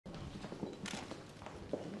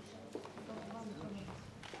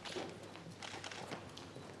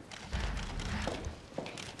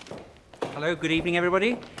Hello, good evening,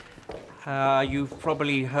 everybody. You've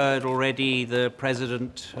probably heard already the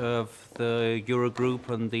president of the Eurogroup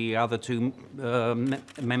and the other two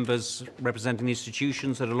members representing the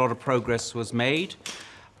institutions that a lot of progress was made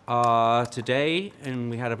today, and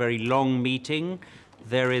we had a very long meeting.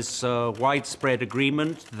 There is widespread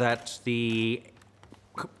agreement that the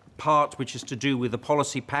part which is to do with the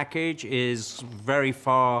policy package is very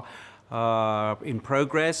far in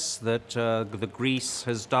progress, that the Greece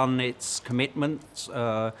has done its commitments.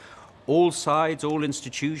 All sides, all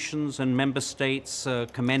institutions and member states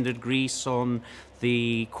commended Greece on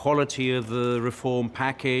the quality of the reform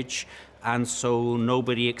package, and so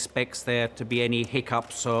nobody expects there to be any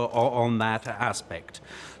hiccups on that aspect.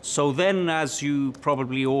 So then, as you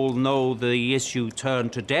probably all know, the issue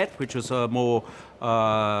turned to debt, which was a more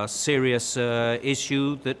serious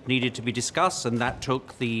issue that needed to be discussed, and that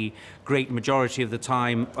took the great majority of the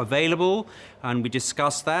time available, and we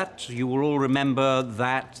discussed that. You will all remember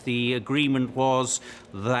that the agreement was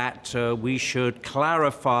that we should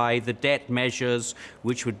clarify the debt measures,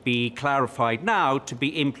 which would be clarified now to be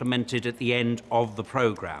implemented at the end of the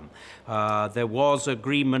programme. There was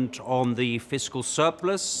agreement on the fiscal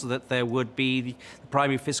surplus, that there would be the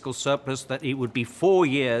primary fiscal surplus, that it would be 4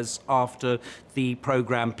 years after the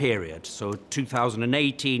programme period. So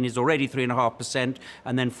 2018 is already 3.5%,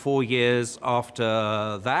 and then 4 years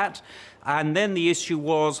after that. And then the issue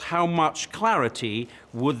was how much clarity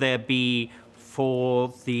would there be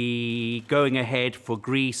for the going ahead for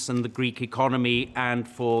Greece and the Greek economy and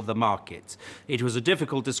for the markets. It was a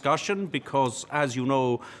difficult discussion because, as you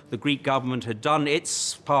know, the Greek government had done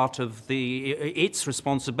its part of its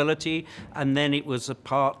responsibility, and then it was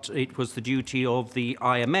the duty of the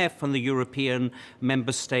IMF and the European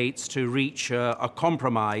member states to reach a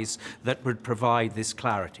compromise that would provide this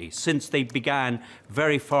clarity. Since they began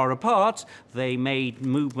very far apart, they made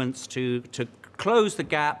movements to close the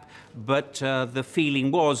gap, but the feeling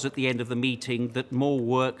was at the end of the meeting that more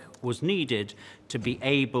work was needed to be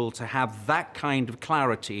able to have that kind of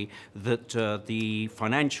clarity that the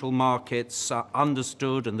financial markets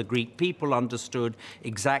understood and the Greek people understood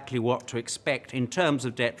exactly what to expect in terms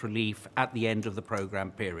of debt relief at the end of the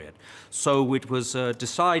programme period. So it was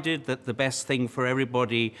decided that the best thing for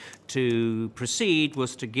everybody to proceed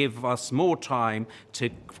was to give us more time to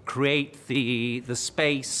create the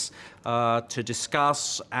space to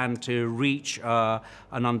discuss and to reach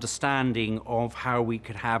an understanding of how we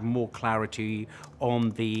could have more clarity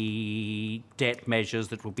on the debt measures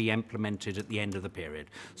that will be implemented at the end of the period.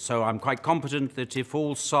 So I'm quite confident that if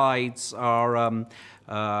all sides are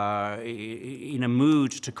in a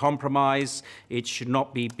mood to compromise, it should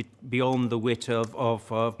not be beyond the wit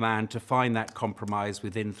of man to find that compromise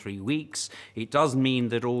within 3 weeks. It does mean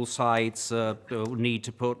that all sides need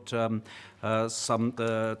to put to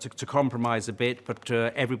compromise a bit, but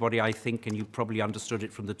everybody, I think, and you probably understood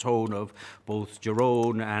it from the tone of both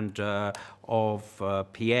Jeroen and of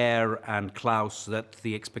Pierre and Klaus, that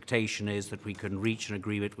the expectation is that we can reach an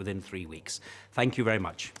agreement within 3 weeks. Thank you very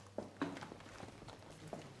much.